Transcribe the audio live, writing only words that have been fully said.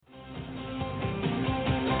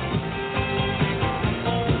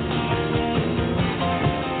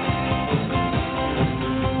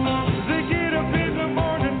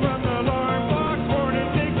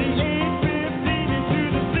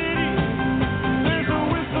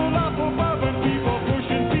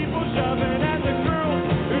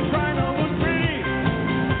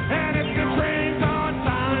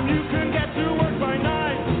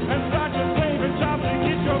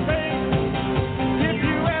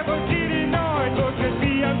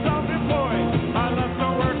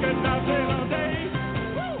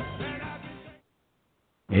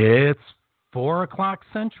It's 4 o'clock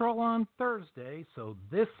Central on Thursday, so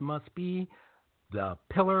this must be the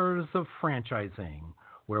Pillars of Franchising,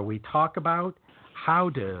 where we talk about how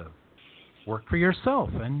to work for yourself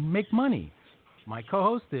and make money. My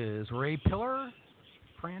co-host is Ray Pillar,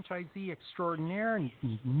 franchisee extraordinaire and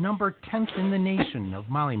number 10th in the nation of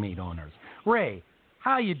Molly Maid owners. Ray,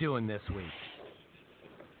 how you doing this week?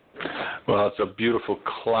 Well, it's a beautiful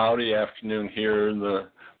cloudy afternoon here in the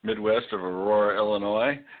Midwest of Aurora,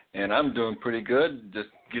 Illinois, and I'm doing pretty good, just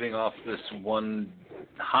getting off this one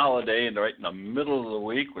holiday and right in the middle of the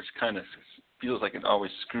week, which kind of feels like it always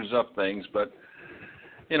screws up things, but,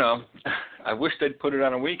 you know, I wish they'd put it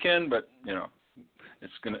on a weekend, but, you know, it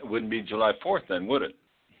wouldn't be July 4th then, would it?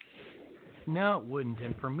 No, it wouldn't,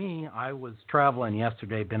 and for me, I was traveling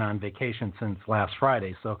yesterday, been on vacation since last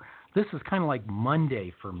Friday, so this is kind of like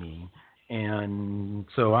Monday for me, and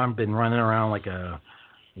so I've been running around like a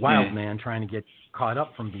wild man trying to get caught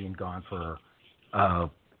up from being gone for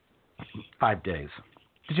 5 days.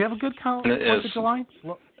 Did you have a good 4th of July?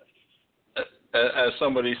 As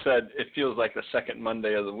somebody said, it feels like the second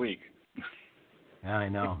Monday of the week. I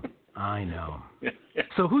know.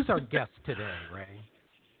 So who's our guest today, Ray?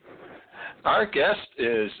 Our guest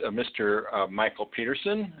is Mr. Michael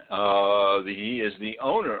Peterson. He is the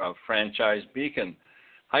owner of Franchise Beacon.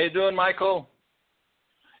 How you doing, Michael?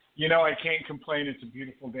 You know, I can't complain. It's a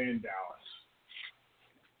beautiful day in Dallas.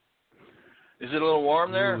 Is it a little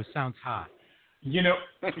warm there? Ooh, sounds hot. You know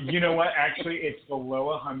what? Actually, it's below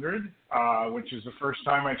 100, which is the first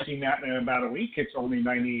time I've seen that in about a week. It's only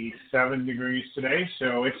 97 degrees today,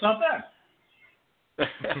 so it's not bad.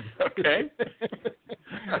 Okay.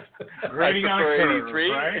 Grading on a curve,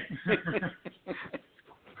 83. Right?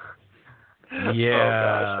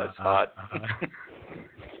 Yeah. Oh, gosh, that's hot.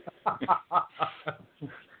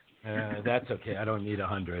 That's okay. I don't need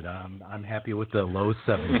 100. I'm happy with the low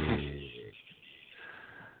 70.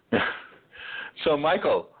 So,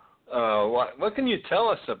 Michael, what can you tell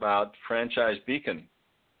us about Franchise Beacon?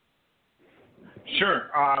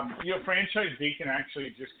 Sure. Franchise Beacon actually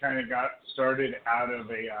just kind of got started out of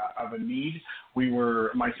a need.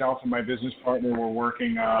 Myself and my business partner were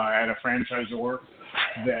working at a franchisor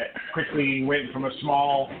that quickly went from a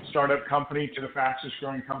small startup company to the fastest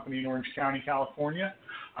growing company in Orange County, California.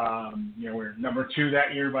 We're number 2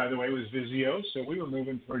 that year, by the way, was Vizio. So we were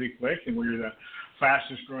moving pretty quick, and we were the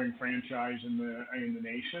fastest growing franchise in the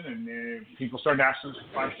nation. And people started asking us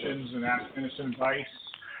questions and asking us advice.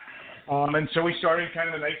 And so we started kind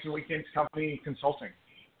of the nights and weekends company consulting.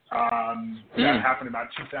 That happened about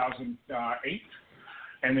 2008.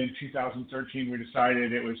 And in 2013, we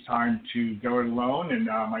decided it was time to go it alone. And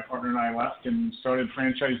my partner and I left and started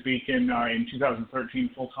Franchise Beacon in 2013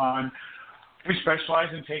 full time. We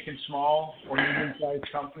specialize in taking small or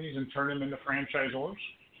medium-sized companies and turn them into franchisors,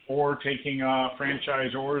 or taking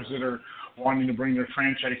franchisors that are wanting to bring their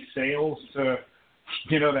franchise sales to,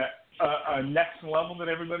 that next level that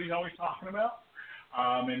everybody's always talking about,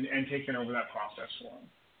 and taking over that process for them.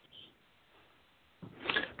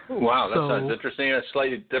 Wow, that sounds interesting. A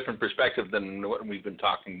slightly different perspective than what we've been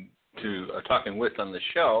talking with on the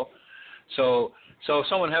show. So if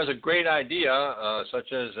someone has a great idea,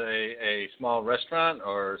 such as a small restaurant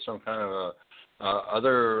or some kind of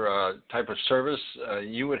other type of service,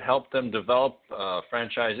 you would help them develop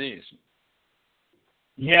franchisees.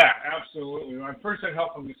 Yeah, absolutely. First, I'd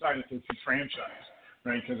help them decide if they should franchise,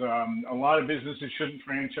 right? Because a lot of businesses shouldn't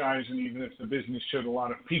franchise, and even if the business should, a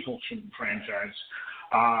lot of people shouldn't franchise.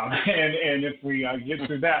 And if we get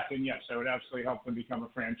through that, then yes, I would absolutely help them become a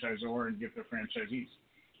franchisor and get their franchisees.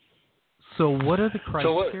 So what are the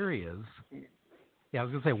criteria? I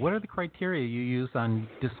was going to say, what are the criteria you use on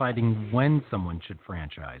deciding when someone should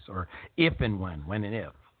franchise, or if and when and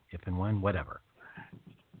if and when, whatever?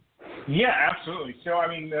 Yeah, absolutely. So, I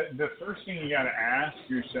mean, the first thing you got to ask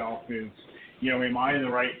yourself is, am I the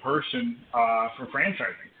right person for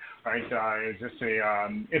franchising? Right?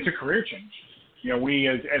 It's a career change. We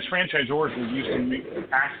as franchisors, we're used to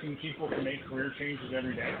asking people to make career changes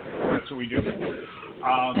every day. That's what we do.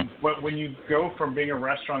 But when you go from being a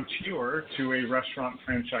restaurateur to a restaurant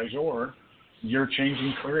franchisor, you're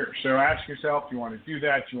changing careers. So ask yourself, do you want to do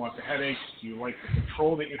that? Do you want the headaches? Do you like the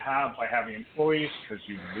control that you have by having employees? Because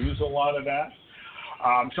you lose a lot of that.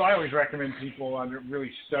 So I always recommend people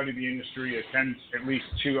really study the industry, attend at least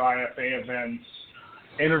 2 IFA events,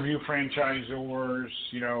 interview franchisors,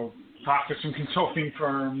 talk to some consulting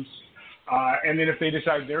firms, and then if they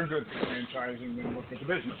decide they're good for franchising, then look at the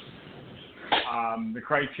business. The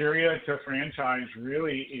criteria to franchise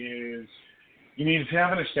really is you need to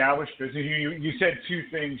have an established business. You said 2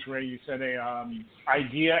 things, Ray. You said a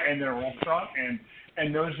idea and then a restaurant, and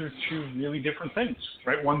And those are two really different things,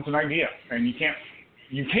 right? One's an idea, and you can,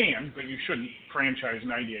 but you shouldn't franchise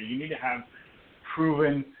an idea. You need to have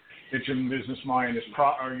proven that your business mind is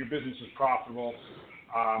or your business is profitable.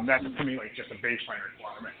 That's to me like just a baseline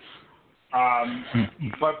requirement.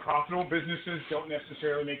 But profitable businesses don't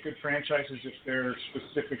necessarily make good franchises if they're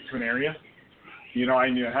specific to an area. You know, I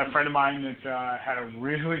had a friend of mine that had a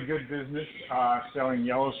really good business selling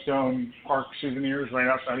Yellowstone Park souvenirs right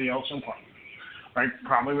outside of Yellowstone Park. Right,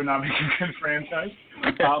 probably would not make a good franchise.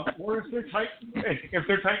 Or if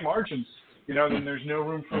they're tight margins, you know, then there's no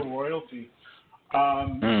room for royalty.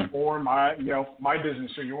 Or my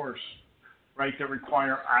business or yours, right, that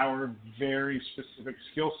require our very specific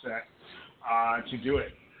skill set to do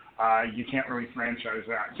it. You can't really franchise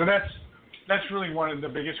that. So that's really one of the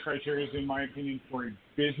biggest criteria, in my opinion, for a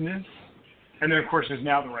business. And then, of course, is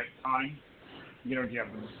now the right time. You know, do you have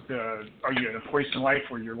are you in a place in life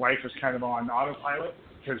where your life is kind of on autopilot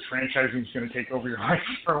because franchising is going to take over your life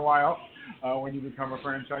for a while when you become a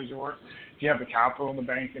franchisor? Do you have the capital in the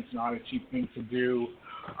bank? It's not a cheap thing to do.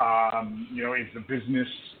 You know, is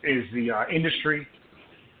the industry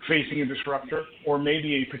facing a disruptor or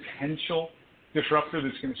maybe a potential disruptor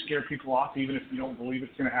that's going to scare people off even if you don't believe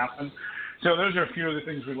it's going to happen? So those are a few of the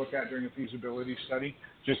things we look at during a feasibility study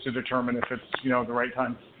just to determine if it's, you know, the right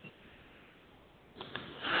time.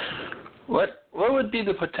 What would be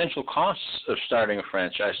the potential costs of starting a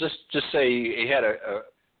franchise? Just say you had a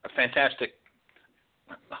fantastic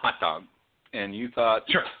hot dog, and you thought,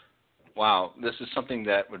 sure, wow, this is something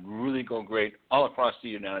that would really go great all across the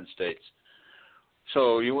United States.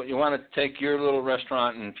 So you want to take your little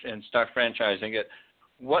restaurant and start franchising it.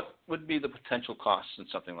 What would be the potential costs in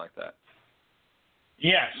something like that?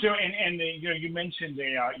 Yeah. So and you mentioned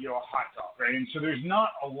a hot dog, right? And so there's not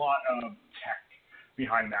a lot of tech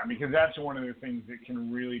behind that because that's one of the things that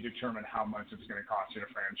can really determine how much it's going to cost you to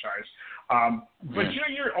franchise. But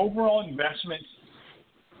your overall investment,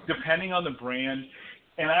 depending on the brand,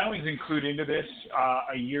 and I always include into this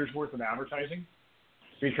a year's worth of advertising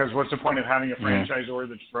because what's the point of having a franchisor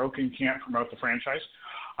that's broke and can't promote the franchise?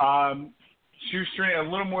 Shoestring, a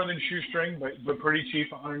little more than shoestring, but pretty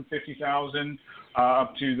cheap, $150,000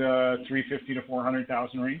 up to the $350,000 to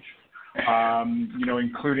 $400,000 range. You know,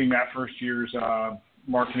 including that first year's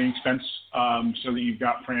marketing expense, so that you've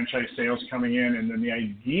got franchise sales coming in, and then the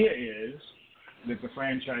idea is that the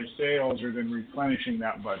franchise sales are then replenishing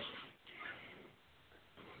that budget.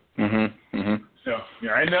 So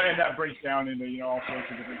yeah, and that breaks down into all sorts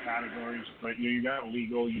of different categories. But you got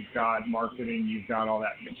legal, you've got marketing, you've got all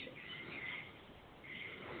that good stuff.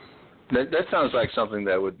 That sounds like something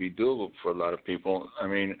that would be doable for a lot of people. I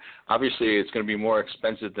mean, obviously, it's going to be more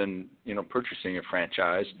expensive than purchasing a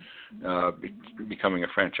franchise, becoming a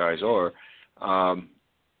franchisor.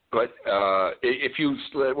 But if you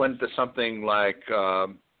went to something like,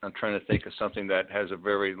 I'm trying to think of something that has a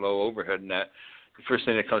very low overhead net. The first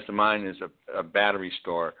thing that comes to mind is a battery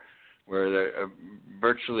store, where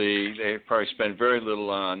virtually they probably spend very little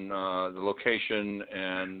on the location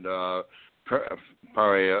and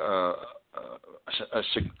probably a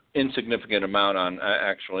insignificant amount on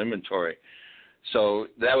actual inventory. So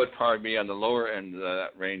that would probably be on the lower end of that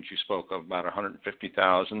range you spoke of, about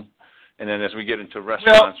 $150,000. And then as we get into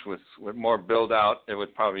restaurants with more build out, it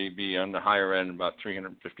would probably be on the higher end, about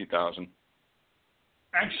 $350,000.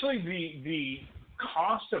 Actually, the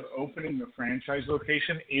cost of opening the franchise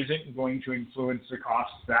location isn't going to influence the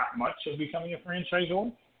cost that much of becoming a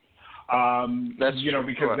franchisor.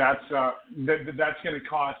 Because that's going to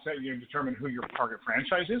cost determine who your target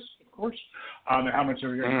franchise is, of course, and how much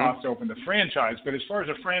are going to cost to open the franchise. But as far as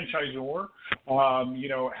a franchisor,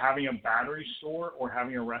 having a battery store or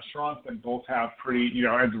having a restaurant that both have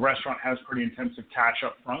the restaurant has pretty intensive cash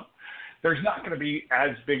up front, there's not going to be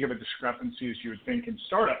as big of a discrepancy as you would think in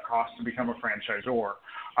startup costs to become a franchisor.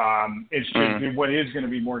 It's just what is going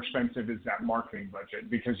to be more expensive is that marketing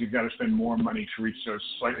budget because you've got to spend more money to reach those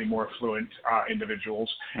slightly more affluent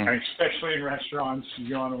individuals. And especially in restaurants,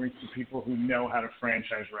 you want to reach the people who know how to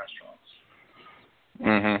franchise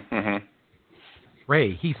restaurants.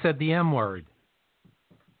 Ray, he said the M word.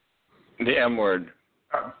 The M word.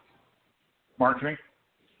 Marketing.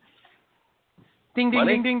 Ding, ding,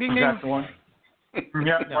 ding, ding, ding, ding. Is that the one?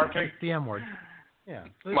 Yeah, marketing. It's the M word. Yeah.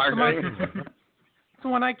 Marketing. It's the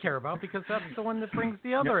one I care about because that's the one that brings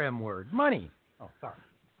the other M word, money. Oh, sorry.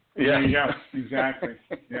 Yeah, exactly.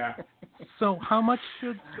 Yeah. So how much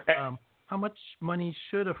money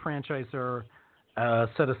should a franchisor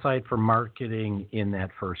set aside for marketing in that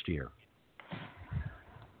first year?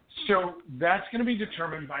 So that's going to be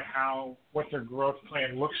determined by what their growth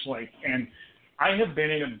plan looks like. And I have been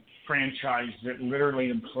in a franchise that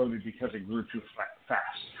literally imploded because it grew too fast.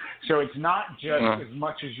 So it's not just as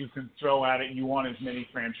much as you can throw at it. You want as many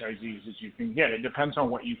franchisees as you can get. It depends on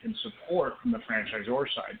what you can support from the franchisor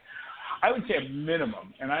side. I would say a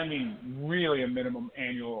minimum, and I mean really a minimum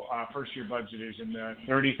annual first-year budget is in the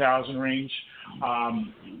 $30,000 range.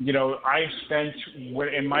 I spent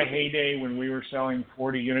in my heyday when we were selling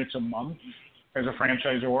 40 units a month as a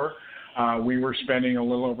franchisor. We were spending a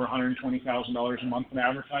little over $120,000 a month in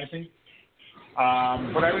advertising.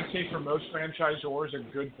 But I would say for most franchisors, a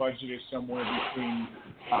good budget is somewhere between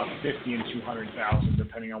 $50,000 and $200,000,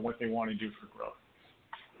 depending on what they want to do for growth.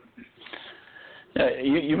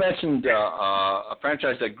 You mentioned a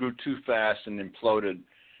franchise that grew too fast and imploded,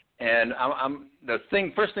 and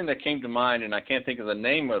first thing that came to mind, and I can't think of the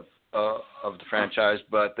name of the franchise,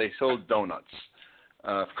 but they sold donuts,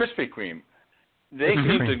 Krispy Kreme. They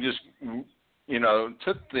seemed to just,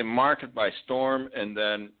 took the market by storm and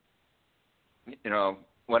then,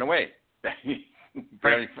 went away.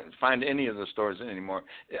 Barely find any of the stores anymore.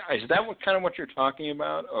 Is that what you're talking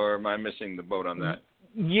about, or am I missing the boat on that?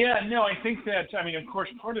 Yeah, no, I think that, of course,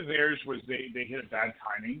 part of theirs was they hit a bad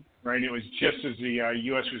timing, right? It was just as the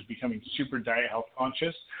U.S. was becoming super diet health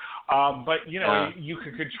conscious. But, you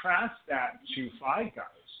could contrast that to Five Guys,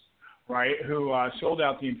 right, who sold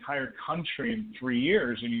out the entire country in 3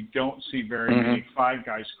 years, and you don't see very many Five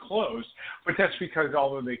Guys closed. But that's because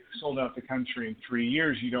although they sold out the country in 3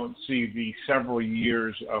 years, you don't see the several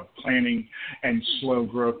years of planning and slow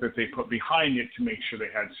growth that they put behind it to make sure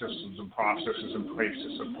they had systems and processes in place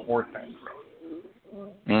to support that growth.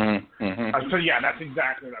 So yeah, that's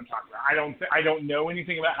exactly what I'm talking about. I don't know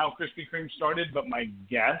anything about how Krispy Kreme started, but my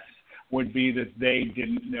guess would be that they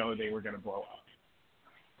didn't know they were going to blow up.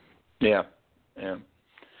 Yeah.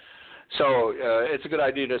 So it's a good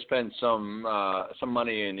idea to spend some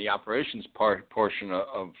money in the operations portion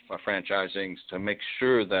of franchising to make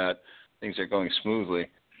sure that things are going smoothly.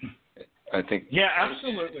 I think. Yeah,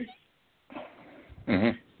 absolutely.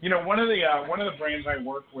 One of the brands I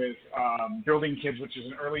work with, Building Kids, which is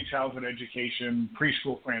an early childhood education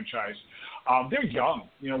preschool franchise. They're young.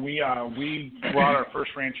 We brought our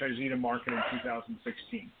first franchisee to market in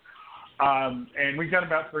 2016. And we've got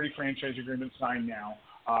about 30 franchise agreements signed now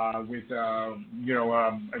with, I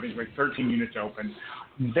think like 13 units open.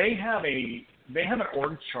 They have an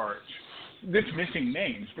org chart that's missing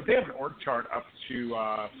names, but they have an org chart up to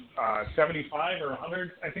 75 or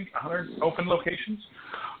 100, I think 100 open locations.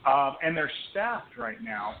 And they're staffed right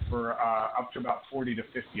now for up to about 40 to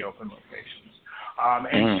 50 open locations.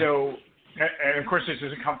 And so... And, of course, this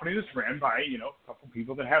is a company that's ran by, a couple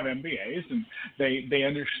people that have MBAs, and they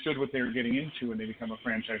understood what they were getting into when they become a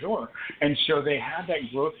franchisor. And so they had that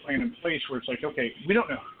growth plan in place where it's like, okay, we don't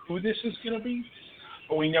know who this is going to be,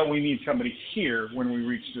 but we know we need somebody here when we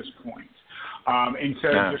reach this point.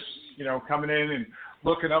 Instead of just, coming in and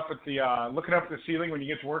looking up at the ceiling when you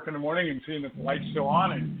get to work in the morning and seeing that the light's still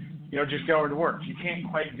on and, just going to work. You can't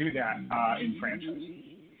quite do that in franchising.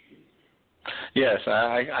 Yes,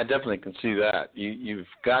 I definitely can see that. You've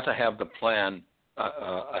got to have the plan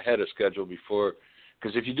ahead of schedule before,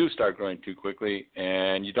 because if you do start growing too quickly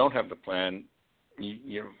and you don't have the plan,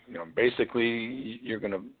 basically you're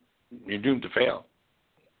doomed to fail.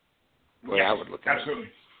 The way I would look at absolutely.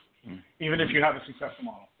 It. Even if you have a successful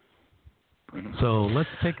model. So let's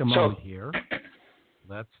take a moment here.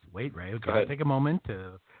 Wait, Ray. We've got to take a moment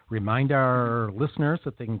to remind our listeners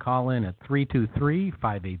that they can call in at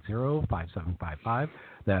 323-580-5755.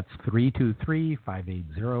 That's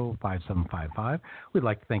 323-580-5755. We'd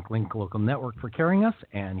like to thank Link Local Network for carrying us.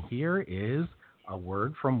 And here is a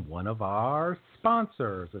word from one of our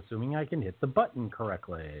sponsors, assuming I can hit the button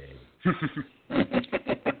correctly.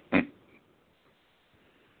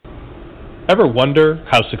 Ever wonder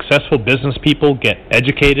how successful business people get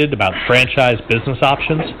educated about franchise business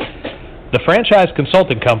options? The Franchise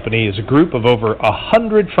Consulting Company is a group of over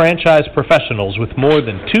 100 franchise professionals with more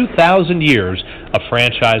than 2,000 years of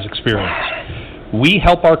franchise experience. We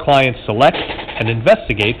help our clients select and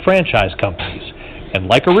investigate franchise companies. And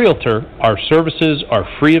like a realtor, our services are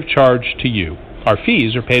free of charge to you. Our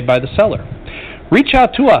fees are paid by the seller. Reach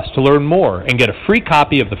out to us to learn more and get a free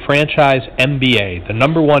copy of the Franchise MBA, the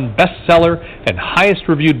 #1 bestseller and highest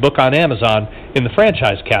reviewed book on Amazon in the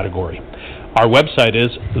franchise category. Our website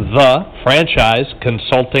is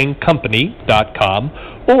thefranchiseconsultingcompany.com,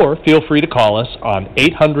 or feel free to call us on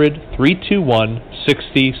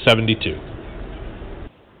 800-321-6072.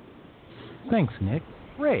 Thanks, Nick.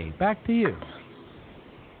 Ray, back to you.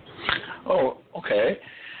 Oh, okay.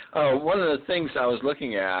 One of the things I was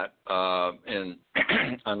looking at on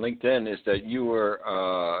LinkedIn is that you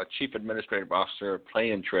were Chief Administrative Officer of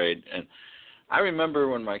Play and Trade, and I remember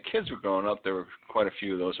when my kids were growing up, there were quite a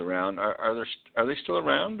few of those around. Are they still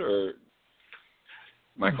around, or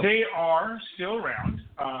Michael? They are still around.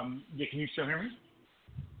 Yeah, can you still hear me?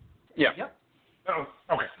 Yeah. Yep. Oh,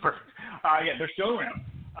 okay, perfect. Yeah, they're still around.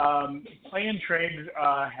 Play and Trade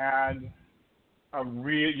had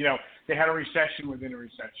they had a recession within a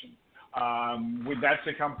recession. That's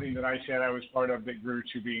the company that I said I was part of that grew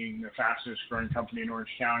to being the fastest growing company in Orange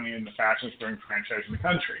County and the fastest growing franchise in the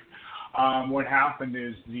country. What happened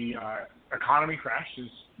is the economy crashed, as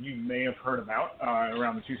you may have heard about,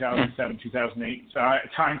 around the 2007, 2008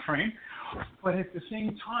 time frame. But at the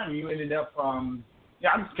same time, you ended up, I'm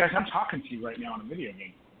talking to you right now on a video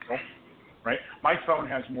game, right? My phone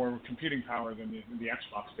has more computing power than the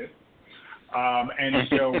Xbox did. And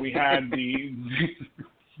so we had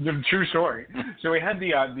the true story. So we had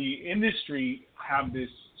the industry have this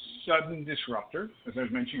sudden disruptor, as I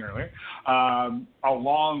was mentioning earlier,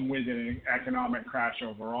 along with an economic crash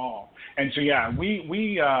overall. And so,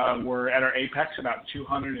 we were at our apex, about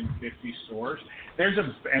 250 stores.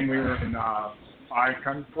 And we were in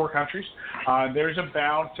 4 countries. There's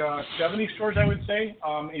about 70 stores, I would say,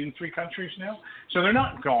 in 3 countries now. So they're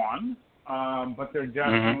not gone. But they're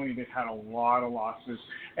definitely, they've had a lot of losses.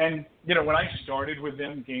 And, when I started with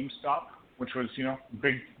them, GameStop, which was,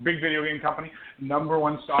 big video game company, number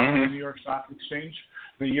 1 stock on the New York Stock Exchange.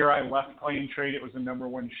 The year I left Play and Trade, it was the number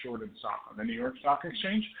 1 shorted stock on the New York Stock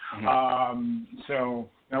Exchange. So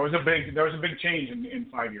there was a big change in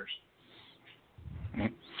 5 years.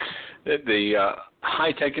 The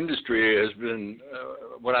high-tech industry has been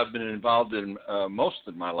what I've been involved in most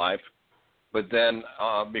of my life. But then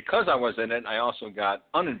because I was in it, I also got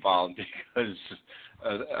uninvolved because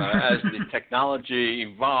as the technology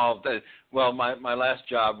evolved, my last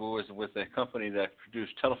job was with a company that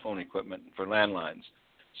produced telephone equipment for landlines.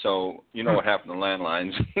 So what happened to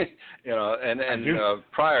landlines, and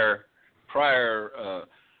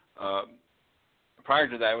prior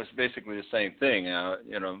to that, it was basically the same thing.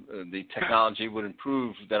 The technology would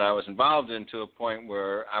improve that I was involved in to a point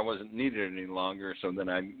where I wasn't needed any longer. So then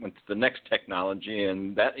I went to the next technology,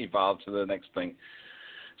 and that evolved to the next thing.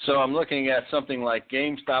 So I'm looking at something like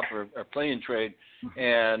GameStop or Play and Trade,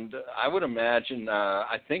 and I would imagine,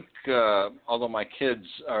 I think, although my kids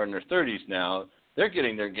are in their 30s now, they're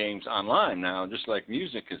getting their games online now, just like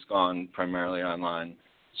music has gone primarily online.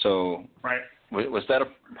 So right. Was that a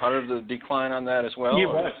part of the decline on that as well? It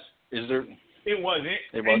was. Is there? It was.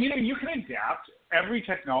 It was. And you can adapt. Every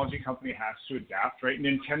technology company has to adapt, right?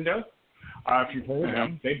 Nintendo, if you've heard of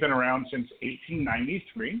them, they've been around since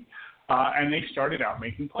 1893, and they started out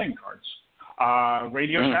making playing cards.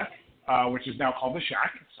 Radio Shack, which is now called the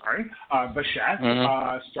Shack. The Shack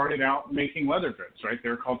started out making leather goods, right? They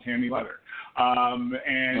were called Tammy Leather.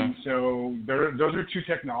 So those are 2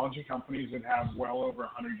 technology companies that have well over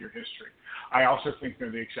 100-year history. I also think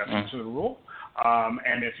they're the exception to the rule.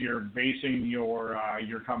 And if you're basing your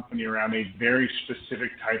company around a very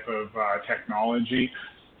specific type of technology,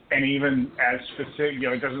 and even as specific,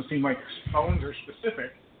 it doesn't seem like phones are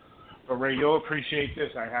specific. But Ray, you'll appreciate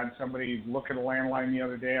this. I had somebody look at a landline the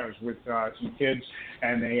other day. I was with some kids,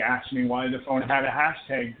 and they asked me why the phone had a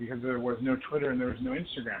hashtag because there was no Twitter and there was no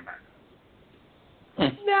Instagram back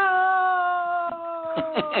then. No!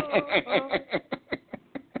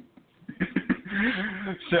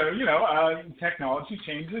 So, technology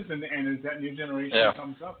changes, and as that new generation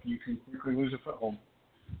comes up, you can quickly lose a foothold.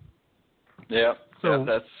 Yeah. So,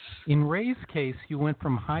 that's... in Ray's case, you went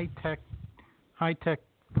from high-tech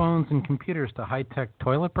phones and computers to high-tech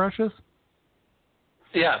toilet brushes?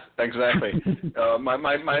 Yeah, exactly.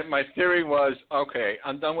 My theory was, okay,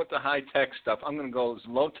 I'm done with the high-tech stuff. I'm going to go as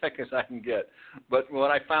low-tech as I can get. But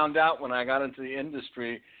what I found out when I got into the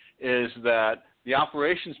industry is that the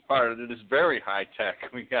operations part of it is very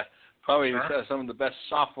high-tech. We got probably some of the best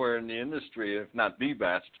software in the industry, if not the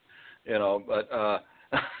best. But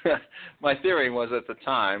my theory was at the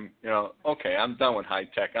time, okay, I'm done with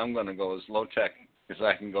high-tech. I'm going to go as low-tech as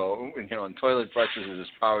I can go. And toilet brushes is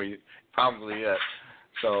probably it.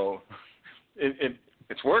 So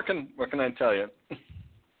it's working. What can I tell you?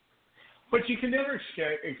 But you can never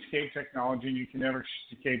escape technology. You can never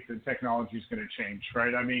escape that technology is going to change,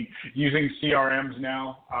 right? I mean, using CRMs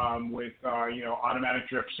now with automatic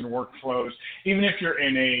drifts and workflows, even if you're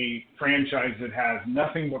in a franchise that has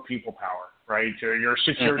nothing but people power, right? Or you're a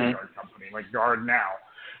security guard company like Guard Now,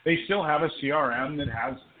 they still have a CRM that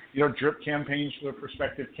has drip campaigns for their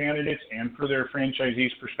prospective candidates and for their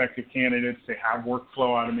franchisees' prospective candidates. They have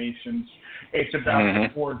workflow automations. It's about the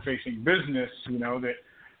forward-facing business, that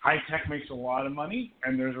high tech makes a lot of money,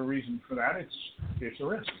 and there's a reason for that. It's a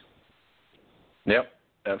risk. Yep,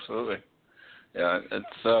 absolutely. Yeah,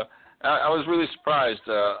 it's. I was really surprised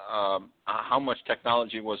how much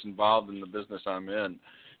technology was involved in the business I'm in,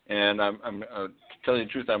 and I'm to tell you the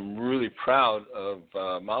truth, I'm really proud of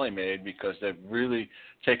Molly Maid because they've really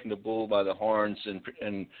taken the bull by the horns,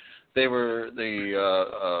 and they were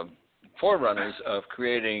the forerunners of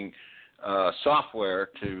creating software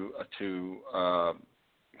to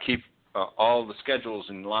keep all the schedules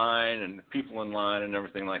in line and people in line and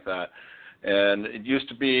everything like that. And it used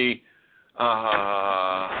to be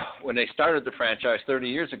when they started the franchise 30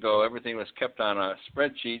 years ago, everything was kept on a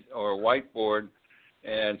spreadsheet or a whiteboard.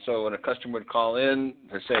 And so when a customer would call in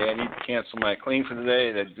to say, I need to cancel my claim for the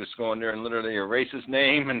day, they'd just go in there and literally erase his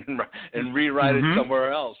name and rewrite it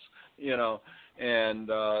somewhere else, And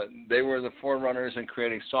they were the forerunners in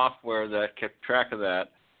creating software that kept track of that.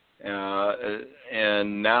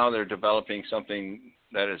 And now they're developing something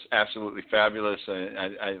that is absolutely fabulous.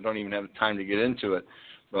 I don't even have time to get into it,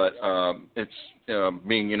 but it's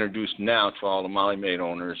being introduced now to all the Molly Maid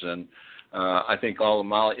owners. And I think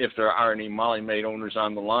if there are any Molly Maid owners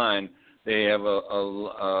on the line, they have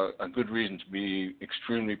a good reason to be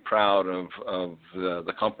extremely proud of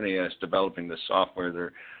the company that's developing this software.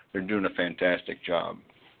 They're doing a fantastic job.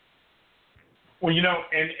 Well,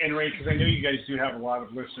 and Ray, because I know you guys do have a lot of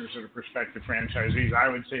listeners that are prospective franchisees, I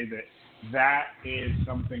would say that is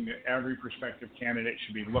something that every prospective candidate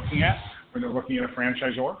should be looking at when they're looking at a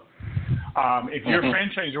franchisor. If your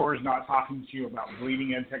franchisor is not talking to you about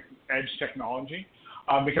bleeding edge technology,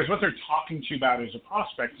 because what they're talking to you about as a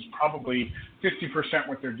prospect is probably 50%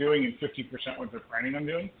 what they're doing and 50% what they're planning on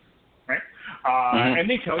doing, right? And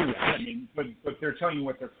they tell you that, but they're telling you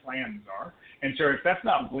what their plans are. And so if that's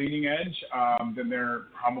not bleeding edge, then they're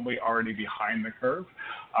probably already behind the curve.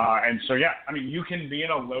 And so, you can be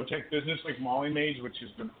in a low-tech business like Molly Maid's, which is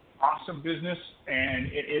an awesome business,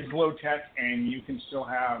 and it is low-tech, and you can still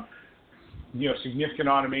have significant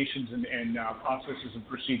automations and processes and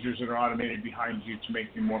procedures that are automated behind you to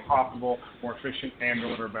make you more profitable, more efficient, and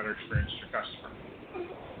deliver a better experience to your customer.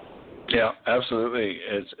 Yeah, absolutely.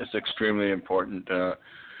 It's extremely important.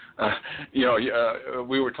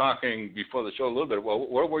 We were talking before the show a little bit. Well,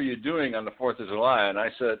 what were you doing on the 4th of July? And I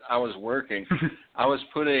said I was working. I was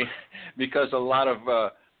because a lot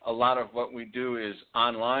of what we do is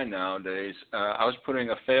online nowadays. I was putting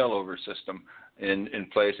a failover system in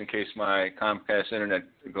place in case my Comcast internet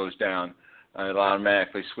goes down. I'd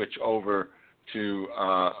automatically switch over to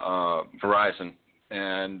Verizon,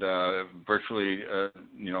 and virtually,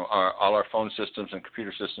 all our phone systems and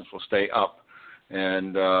computer systems will stay up,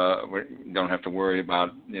 and we don't have to worry about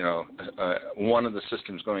one of the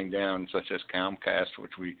systems going down, such as Comcast,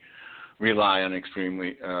 which we rely on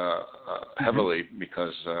extremely heavily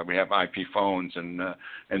because we have IP phones, and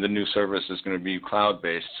the new service is going to be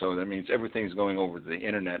cloud-based. So that means everything's going over the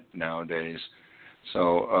internet nowadays.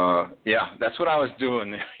 So that's what I was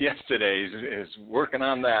doing yesterday is working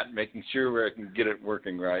on that, making sure I can get it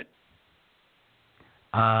working right.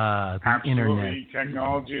 The Absolutely. internet.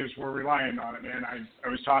 Technology is we're relying on it, man. I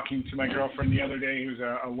was talking to my girlfriend the other day who's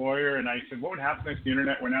a lawyer, and I said, what would happen if the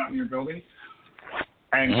internet went out in your building?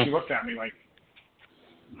 And she looked at me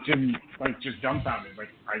just dumbfounded.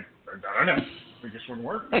 I don't know. It just wouldn't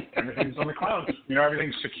work. Everything's on the cloud.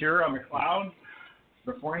 Everything's secure on the cloud.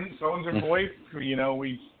 The phones are VoIP.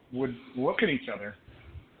 We would look at each other.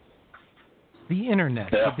 The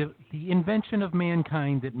internet, the invention of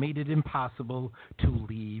mankind that made it impossible to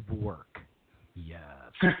leave work. Yes.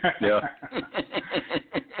 Yeah.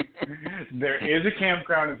 There is a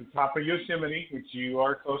campground at the top of Yosemite, which you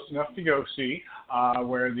are close enough to go see,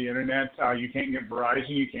 where the internet, you can't get Verizon,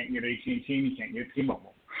 you can't get AT&T, you can't get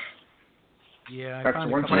T-Mobile. Yeah, that's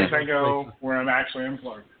one place I go where I'm actually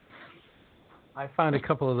unplugged. I found a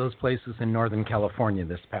couple of those places in Northern California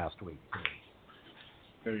this past week.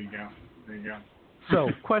 There you go. So,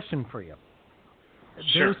 question for you.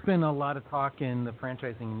 Sure. There's been a lot of talk in the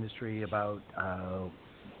franchising industry about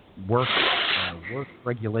work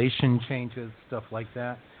regulation changes, stuff like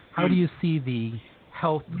that. How do you see the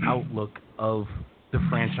health outlook of the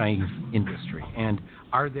franchise industry? And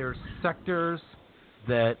are there sectors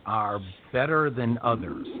that are better than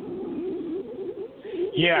others?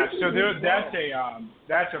 Yeah, so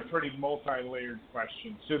that's a pretty multi-layered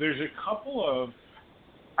question. So there's a couple of,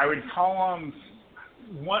 I would call them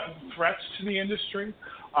threats to the industry.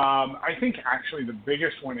 I think actually the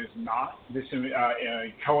biggest one is not this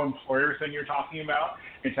co-employer thing you're talking about.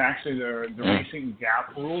 It's actually the recent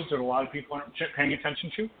gap rules that a lot of people aren't paying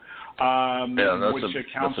attention to, which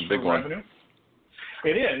accounts that's a big for one. revenue.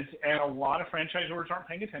 It is, and a lot of franchisors aren't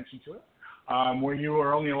paying attention to it. Where you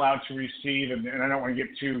are only allowed to receive, and I don't want to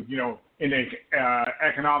get too, into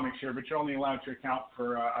economics here, but you're only allowed to account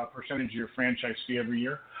for a percentage of your franchise fee every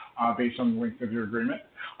year based on the length of your agreement.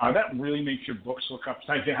 That really makes your books look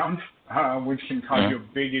upside down, which can cause you a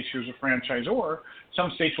big issue as a franchisor.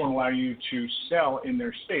 Some states won't allow you to sell in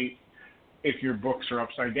their state if your books are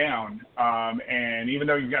upside down. And even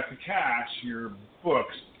though you've got the cash, your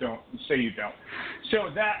books don't say you don't. So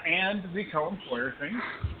that and the co-employer thing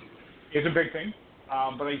is a big thing,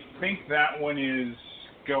 but I think that one is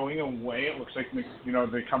going away. It looks like the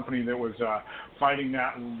company that was fighting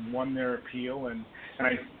that won their appeal, and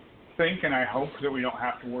I think and I hope that we don't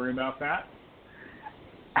have to worry about that.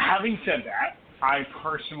 Having said that, I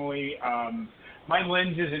personally, my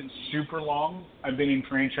lens isn't super long. I've been in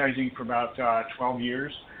franchising for about 12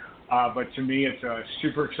 years, but to me it's a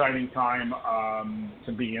super exciting time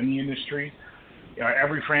to be in the industry.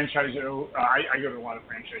 Every franchise, I go to a lot of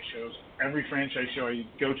franchise shows. Every franchise show I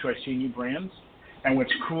go to, I see new brands. And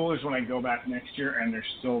what's cool is when I go back next year and they're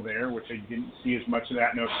still there, which I didn't see as much of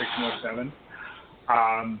that in 06 and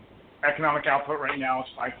 07. Economic output right now is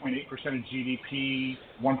 5.8% of GDP,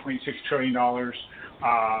 $1.6 trillion.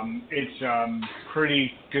 It's a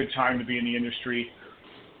pretty good time to be in the industry.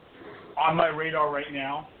 On my radar right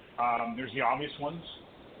now, there's the obvious ones,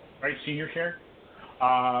 right? Senior care.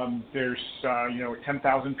 There's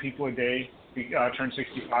 10,000 people a day turn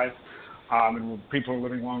 65, and people are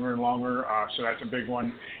living longer and longer, so that's a big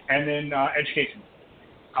one. And then education.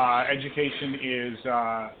 Education is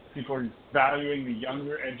people are valuing the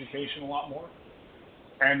younger education a lot more,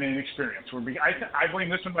 and then experience. I blame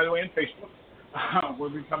this one, by the way, on Facebook. We're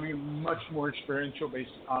becoming a much more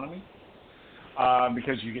experiential-based economy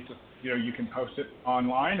because you get to you can post it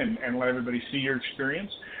online and let everybody see your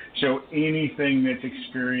experience. So anything that's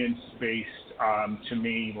experience-based, to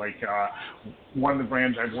me, like one of the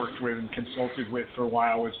brands I've worked with and consulted with for a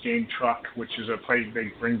while was Game Truck, which is a place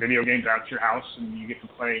they bring video games out to your house and you get to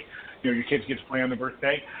play, your kids get to play on their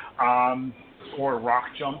birthday, or Rock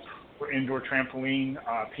Jump, or indoor trampoline,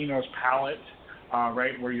 Pino's Palette,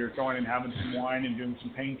 right, where you're going and having some wine and doing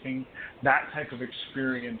some painting. That type of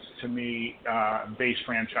experience, to me, base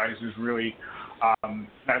franchise is really,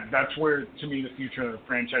 that's where, to me, the future of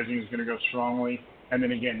franchising is going to go strongly. And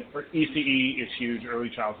then again, ECE is huge, early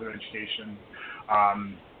childhood education.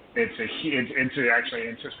 It's actually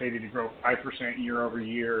anticipated to grow 5% year over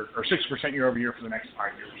year, or 6% year over year for the next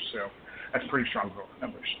 5 years. So that's pretty strong growth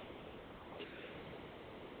numbers.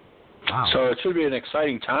 Wow. So it should be an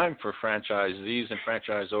exciting time for franchisees and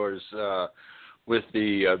franchisors with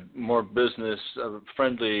the more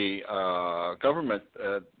business-friendly government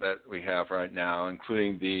that we have right now,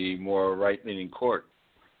 including the more right-leaning court.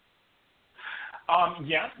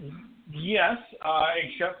 Yes,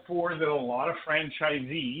 except for that a lot of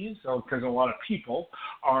franchisees, because a lot of people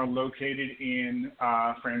are located in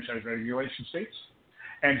franchise regulation states.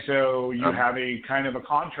 And so you have a kind of a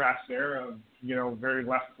contrast there of, very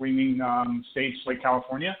left-leaning states like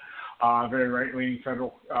California, very right-leaning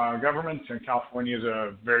federal government, and California is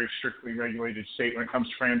a very strictly regulated state when it comes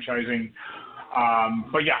to franchising.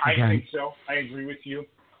 But yeah, I think so. I agree with you.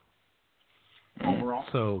 Overall.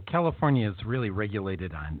 So California is really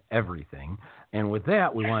regulated on everything. And with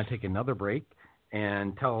that, we want to take another break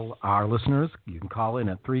and tell our listeners you can call in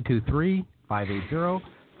at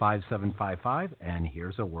 323-580-5755. And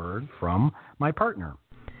here's a word from my partner.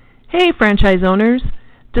 Hey, franchise owners.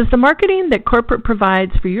 Does the marketing that corporate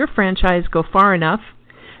provides for your franchise go far enough?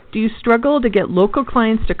 Do you struggle to get local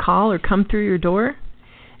clients to call or come through your door?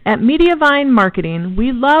 At Mediavine Marketing,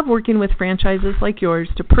 we love working with franchises like yours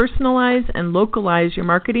to personalize and localize your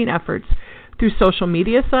marketing efforts through social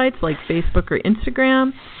media sites like Facebook or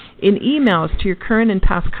Instagram, in emails to your current and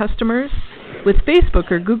past customers, with Facebook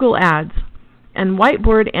or Google Ads, and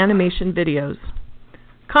whiteboard animation videos.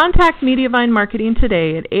 Contact Mediavine Marketing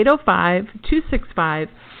today at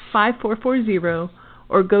 805-265-5440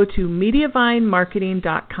 or go to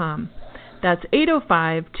MediavineMarketing.com. That's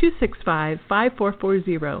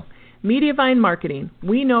 805-265-5440. Mediavine Marketing.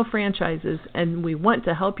 We know franchises, and we want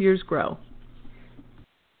to help yours grow.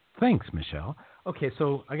 Thanks, Michelle. Okay,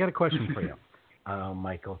 so I got a question for you,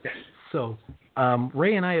 Michael. So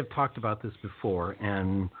Ray and I have talked about this before,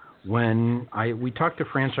 and when we talk to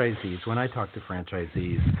franchisees,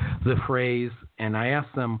 the phrase, and I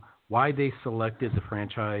ask them why they selected the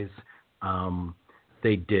franchise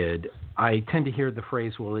they did, I tend to hear the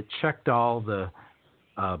phrase, "Well, it checked all the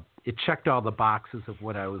boxes of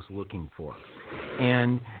what I was looking for,"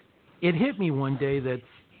 and it hit me one day that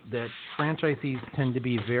franchisees tend to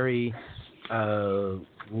be very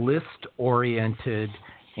list-oriented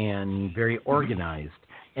and very organized,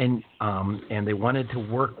 and they wanted to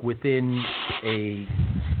work within a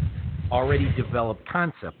already developed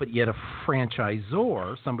concept, but yet a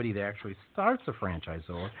franchisor, somebody that actually starts a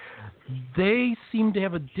franchisor, they seem to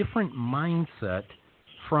have a different mindset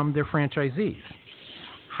from their franchisees.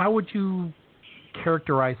 How would you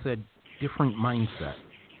characterize that different mindset?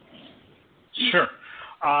 Sure.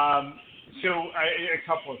 So a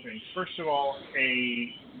couple of things. First of all,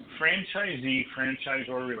 a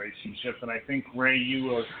franchisee-franchisor relationship, and I think, Ray,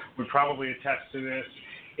 you would probably attest to this,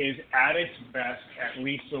 is at its best at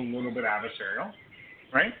least a little bit adversarial,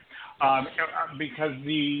 right? Because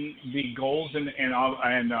the goals and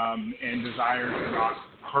desires are not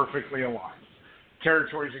perfectly aligned.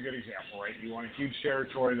 Territory is a good example, right? You want a huge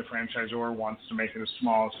territory. The franchisor wants to make it as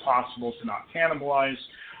small as possible to not cannibalize,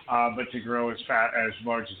 but to grow as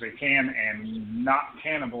large as they can and not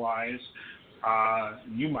cannibalize.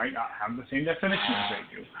 You might not have the same definition as they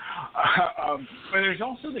do, but there's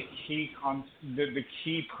also the key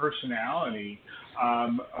personality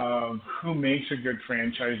of who makes a good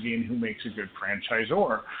franchisee and who makes a good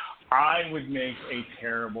franchisor. I would make a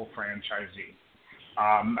terrible franchisee.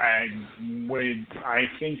 I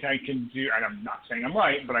think I can do, and I'm not saying I'm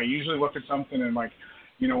right, but I usually look at something and I'm like,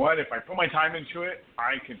 you know what, if I put my time into it,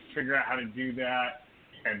 I could figure out how to do that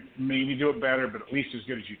and maybe do it better, but at least as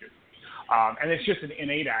good as you do. And it's just an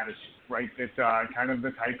innate attitude, right, that kind of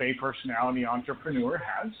the type A personality entrepreneur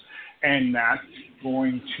has, and that's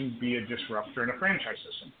going to be a disruptor in a franchise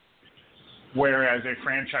system. Whereas a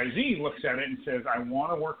franchisee looks at it and says, I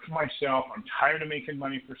want to work for myself. I'm tired of making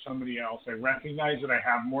money for somebody else. I recognize that I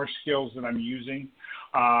have more skills that I'm using,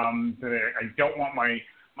 that I don't want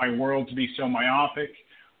my world to be so myopic,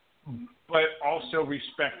 but also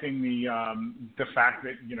respecting the fact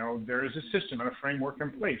that, you know, there is a system and a framework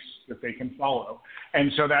in place that they can follow.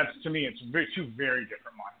 And so that's, to me, it's two very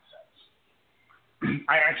different mindsets.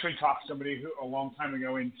 I actually talked to somebody who a long time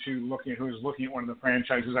ago who was looking at one of the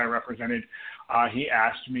franchises I represented. He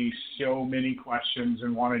asked me so many questions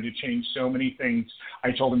and wanted to change so many things.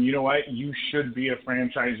 I told him, you know what, you should be a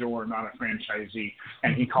franchisor, not a franchisee.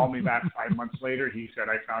 And he called me back 5 months later. He said,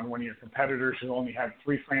 I found one of your competitors who only had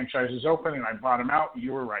 3 franchises open, and I bought him out.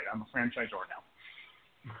 You were right. I'm a franchisor now.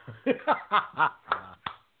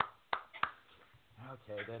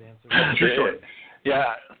 Okay, that answers True story.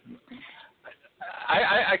 Yeah.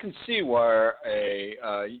 I can see where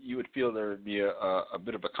you would feel there would be a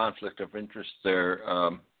bit of a conflict of interest there,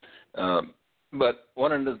 but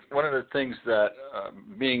one of the things that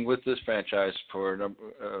being with this franchise for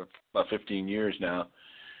about 15 years now,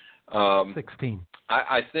 16.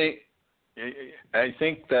 I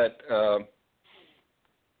think that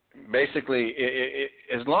basically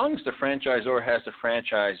as long as the franchisor has the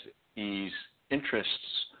franchisee's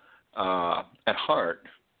interests at heart,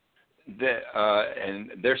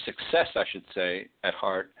 and their success, I should say, at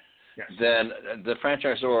heart, yes, then the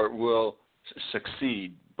franchisor will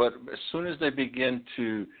succeed. But as soon as they begin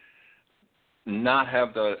to not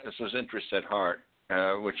have those interests at heart,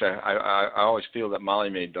 which I always feel that Molly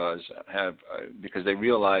Maid does have, because they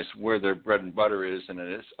realize where their bread and butter is, and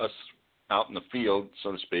it is us out in the field,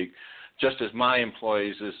 so to speak, just as my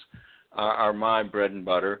employees are my bread and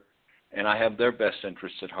butter, and I have their best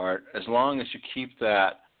interests at heart. As long as you keep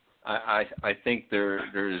that, I think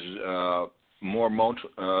there's more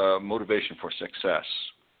motivation for success.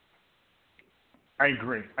 I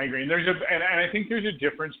agree. And I think there's a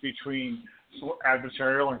difference between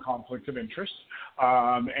adversarial and conflict of interest.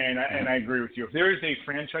 And I agree with you. If there is a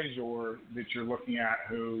franchisor that you're looking at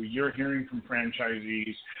who you're hearing from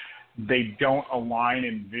franchisees, they don't align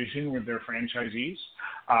in vision with their franchisees.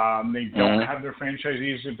 They don't have their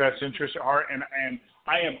franchisees' best interest at heart. And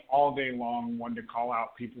I am all day long one to call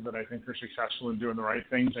out people that I think are successful in doing the right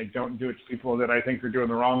things. I don't do it to people that I think are doing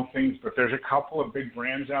the wrong things. But there's a couple of big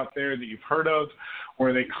brands out there that you've heard of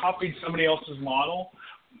where they copied somebody else's model,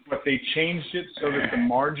 but they changed it so that the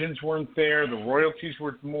margins weren't there, the royalties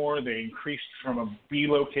were more, they increased from a B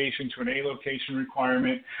location to an A location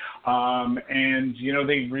requirement, and, you know,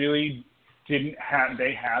 they really didn't have,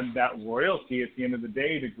 they had that royalty at the end of the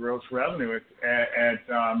day to gross revenue at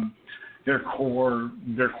their core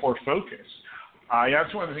focus.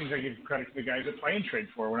 That's one of the things I give credit to the guys at Play and Trade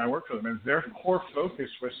for when I worked for them, is their core focus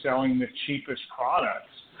was selling the cheapest products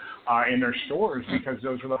in their stores because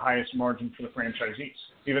those were the highest margin for the franchisees,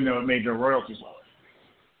 even though it made their royalties lower.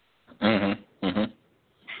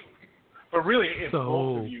 But really, if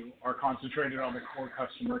both of you are concentrated on the core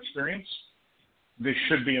customer experience, this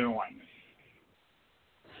should be in alignment.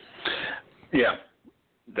 Yeah,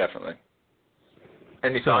 definitely.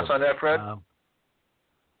 Any thoughts on that, Fred?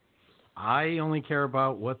 I only care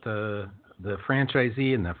about what the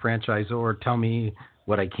franchisee and the franchisor tell me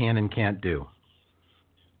what I can and can't do.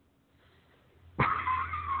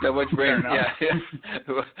 Which brings,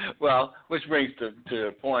 which brings to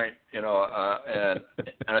a point, and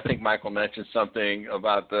I think Michael mentioned something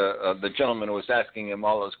about the gentleman who was asking him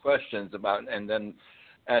all those questions about, and then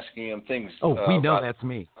asking him things. We know about, that's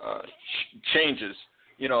me. Changes.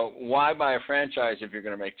 Why buy a franchise if you're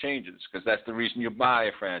going to make changes? Because that's the reason you buy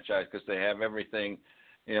a franchise, because they have everything,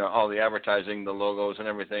 all the advertising, the logos, and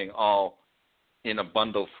everything, all in a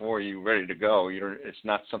bundle for you, ready to go. It's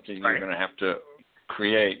not something you're going to have to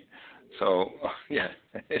create. So, yeah,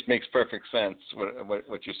 it makes perfect sense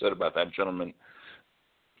what you said about that gentleman.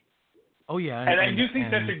 Oh, yeah. And I do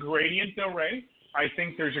think that's a gradient, though, Ray. I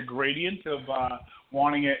think there's a gradient of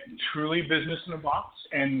wanting it truly business in a box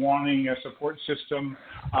and wanting a support system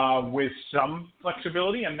with some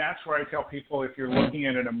flexibility. And that's where I tell people, if you're looking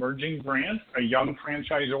at an emerging brand, a young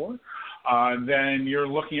franchisor, then you're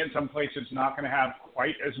looking at some place that's not going to have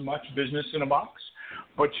quite as much business in a box,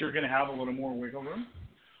 but you're going to have a little more wiggle room.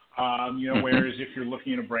 Whereas if you're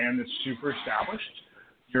looking at a brand that's super established,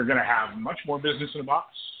 you're going to have much more business in a box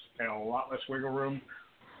and a lot less wiggle room.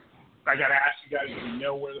 I got to ask you guys, do you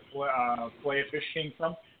know where the fillet of fish came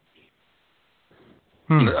from?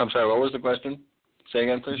 I'm sorry, what was the question? Say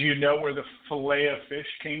again, please. Do you know where the fillet of fish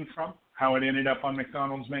came from? How it ended up on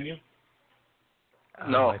McDonald's menu?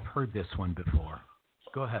 No. I've heard this one before.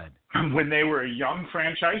 Go ahead. When they were a young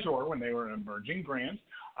franchisor, when they were an emerging brand,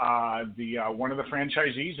 one of the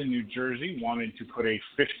franchisees in New Jersey wanted to put a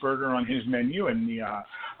fish burger on his menu, and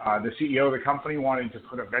the CEO of the company wanted to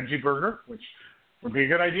put a veggie burger, which would be a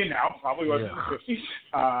good idea now, probably wasn't in the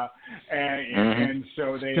 50s. And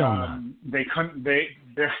so they couldn't,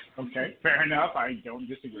 okay, fair enough, I don't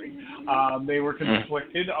disagree. They were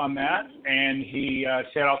conflicted on that, and he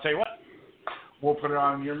said, I'll tell you what, we'll put it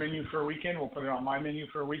on your menu for a weekend, we'll put it on my menu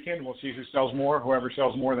for a weekend, we'll see who sells more, whoever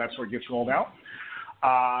sells more, that's what gets rolled out.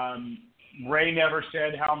 Ray never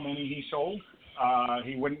said how many he sold.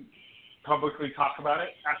 He wouldn't publicly talk about it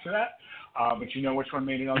after that, but you know which one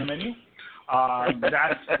made it on the menu.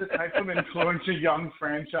 That's the type of influence a young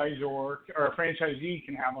franchisor or a franchisee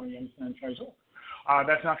can have on a young franchisor.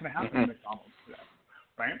 That's not going to happen at McDonald's today,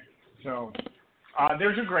 right? So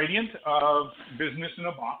there's a gradient of business in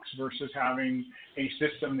a box versus having a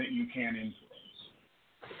system that you can influence.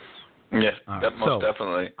 Yeah, most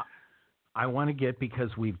definitely. I want to get, because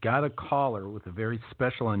we've got a caller with a very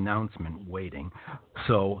special announcement waiting.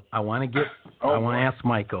 So I want to get, I want to ask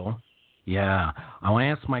Michael. Yeah, I want to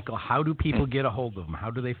ask Michael, how do people get a hold of him?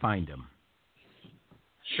 How do they find him?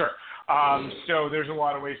 Sure. So there's a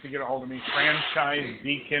lot of ways to get a hold of me. Franchise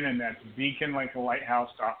Beacon, and that's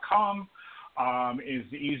beaconlikethelighthouse.com. Is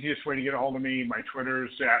the easiest way to get a hold of me. My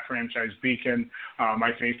Twitter's at Franchise Beacon.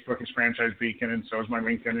 My Facebook is Franchise Beacon, and so is my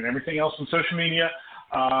LinkedIn and everything else on social media.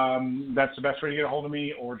 That's the best way to get a hold of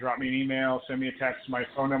me, or drop me an email, send me a text. My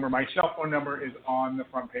phone number, my cell phone number is on the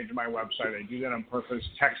front page of my website. I do that on purpose.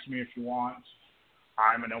 Text me if you want.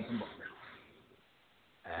 I'm an open book.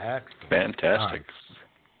 Excellent. Fantastic. Right.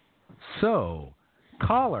 So,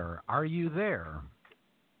 caller, are you there?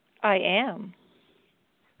 I am.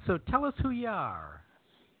 So tell us who you are.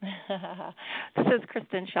 This is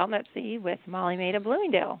Kristen Shelmetzy with Molly Maid of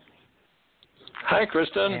Bloomingdale. Hi,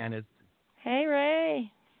 Kristen. And hey,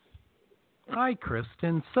 Ray. Hi,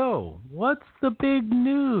 Kristen. So, what's the big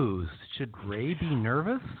news? Should Ray be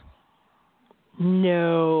nervous?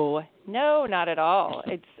 No, not at all.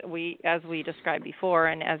 As we described before,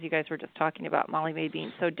 and as you guys were just talking about, Molly Maid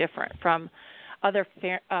being so different from other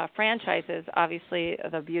franchises. Obviously,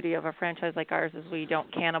 the beauty of a franchise like ours is we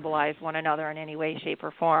don't cannibalize one another in any way, shape,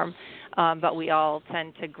 or form, but we all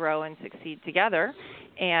tend to grow and succeed together.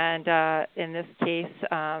 And in this case,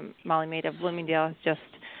 Molly Maid of Bloomingdale has just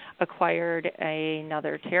acquired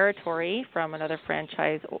another territory from another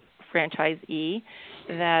franchisee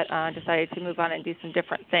that decided to move on and do some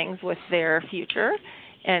different things with their future.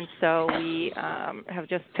 And so we have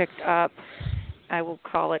just picked up, I will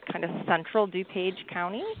call it kind of central DuPage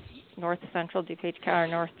County, north central DuPage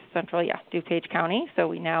County. So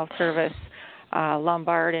we now service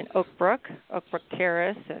Lombard and Oak Brook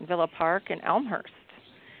Terrace, and Villa Park, and Elmhurst,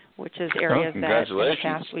 which is areas that in the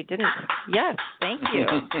past we didn't. Yes, thank you.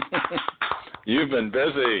 You've been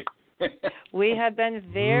busy. We have been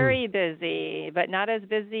very busy, but not as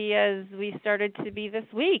busy as we started to be this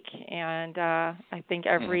week. And I think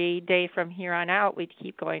every day from here on out, we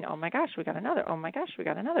keep going, oh, my gosh, we got another. Oh, my gosh, we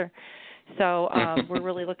got another. So we're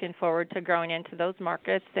really looking forward to growing into those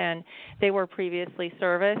markets. And they were previously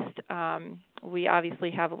serviced. We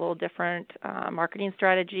obviously have a little different marketing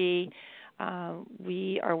strategy.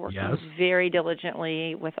 We are working very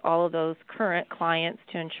diligently with all of those current clients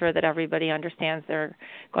to ensure that everybody understands they're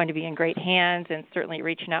going to be in great hands, and certainly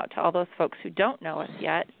reaching out to all those folks who don't know us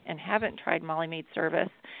yet and haven't tried Molly Maid service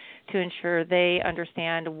to ensure they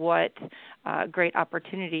understand what great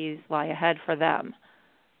opportunities lie ahead for them.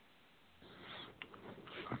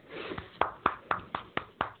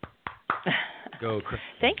 Go, Chris.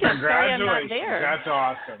 Thank you. I'm sorry I'm not there. That's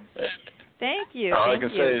awesome. Thank you. All Thank I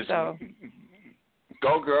can you. say is,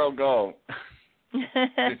 go, girl, go.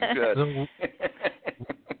 It's good.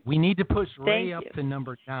 We need to push Ray up to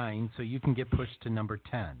number 9 so you can get pushed to number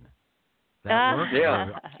 10. That work? Yeah.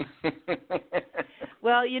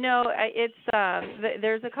 Well, it's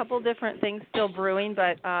there's a couple different things still brewing,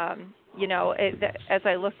 but as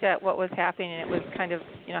I looked at what was happening, it was kind of,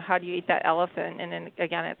 how do you eat that elephant? And then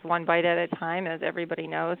again, it's one bite at a time, as everybody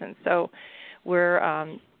knows, and so we're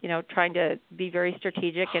trying to be very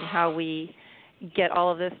strategic in how we get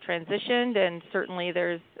all of this transitioned, and certainly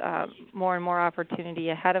there's more and more opportunity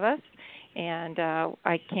ahead of us. And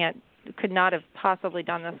I could not have possibly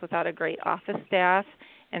done this without a great office staff,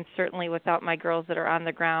 and certainly without my girls that are on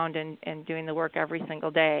the ground and doing the work every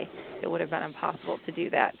single day. It would have been impossible to do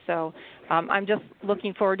that. So I'm just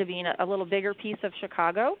looking forward to being a little bigger piece of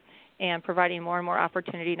Chicago and providing more and more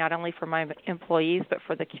opportunity, not only for my employees, but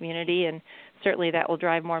for the community. And certainly that will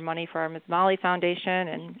drive more money for our Ms. Molly Foundation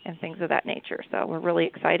and things of that nature. So we're really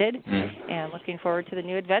excited and looking forward to the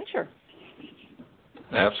new adventure.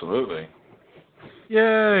 Absolutely.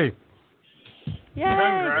 Yay! Yay!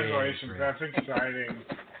 Congratulations. That's exciting.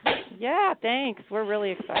 Yeah, thanks. We're really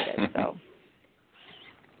excited. So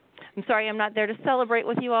I'm sorry I'm not there to celebrate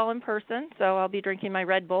with you all in person, so I'll be drinking my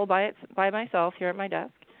Red Bull by myself here at my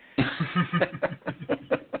desk.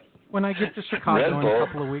 When I get to Chicago in a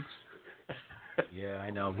couple of weeks. Yeah, I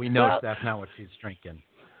know. We know that's not what she's drinking.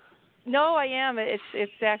 No, I am.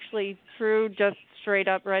 It's actually true, just straight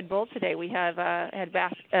up Red Bull today. We have had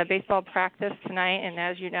baseball practice tonight, and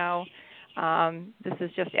as you know, this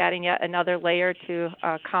is just adding yet another layer to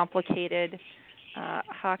a complicated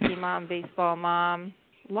hockey mom, baseball mom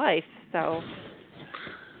life. So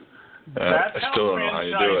that's I still don't know how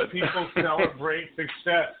you do it. People celebrate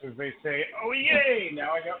success as they say, "Oh yay!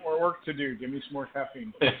 Now I got more work to do. Give me some more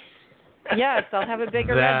caffeine." Yes, I'll have a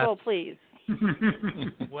bigger Red Bull, please.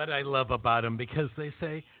 What I love about them, because they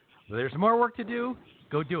say, "There's more work to do.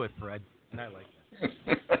 Go do it, Fred," and I like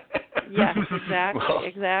that. Yes,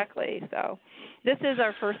 exactly. So this is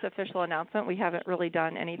our first official announcement. We haven't really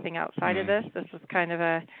done anything outside of this. This was kind of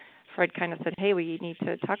Fred kind of said, hey, we need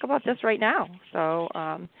to talk about this right now. So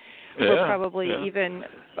we're probably even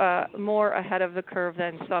more ahead of the curve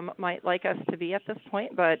than some might like us to be at this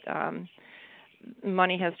point, but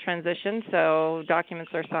money has transitioned, so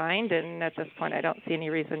documents are signed, and at this point I don't see any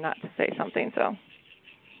reason not to say something. So.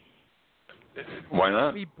 Why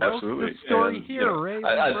not? We broke Absolutely. the story here, Ray. We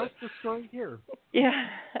broke the story here. Yeah.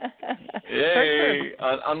 Yay!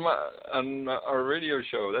 on our radio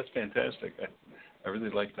show. That's fantastic. I really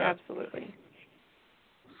like that. Absolutely.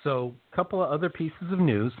 So, a couple of other pieces of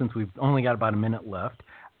news, since we've only got about a minute left.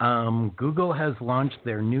 Google has launched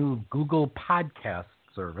their new Google Podcast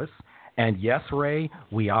service. And yes, Ray,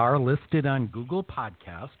 we are listed on Google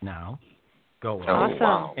Podcast now. Go awesome.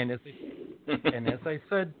 Wow. And as I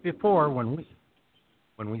said before, when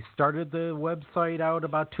we started the website out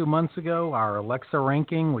about 2 months ago, our Alexa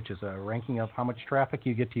ranking, which is a ranking of how much traffic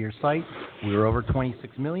you get to your site, we were over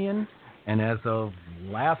 26 million. And as of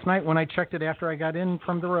last night when I checked it after I got in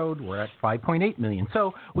from the road, we're at 5.8 million.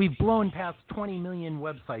 So we've blown past 20 million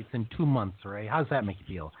websites in 2 months, Ray. How's that make you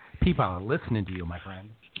feel? People are listening to you, my friend.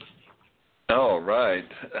 Oh, right.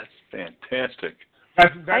 That's fantastic.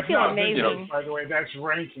 That's I feel not amazing. Video, by the way, that's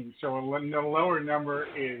ranking. So the lower number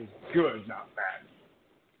is good, not bad.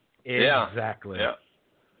 Exactly.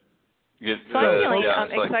 Yeah. So I'm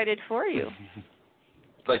feeling excited for you.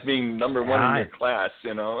 It's like being number one in your class,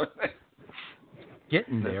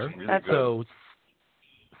 Getting there. Really so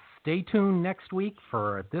stay tuned next week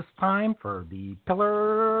at this time for the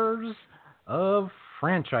Pillars of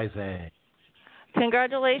Franchising.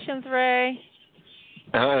 Congratulations, Ray.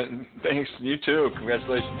 Thanks. You too.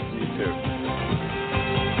 Congratulations to you too.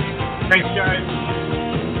 Thanks, guys.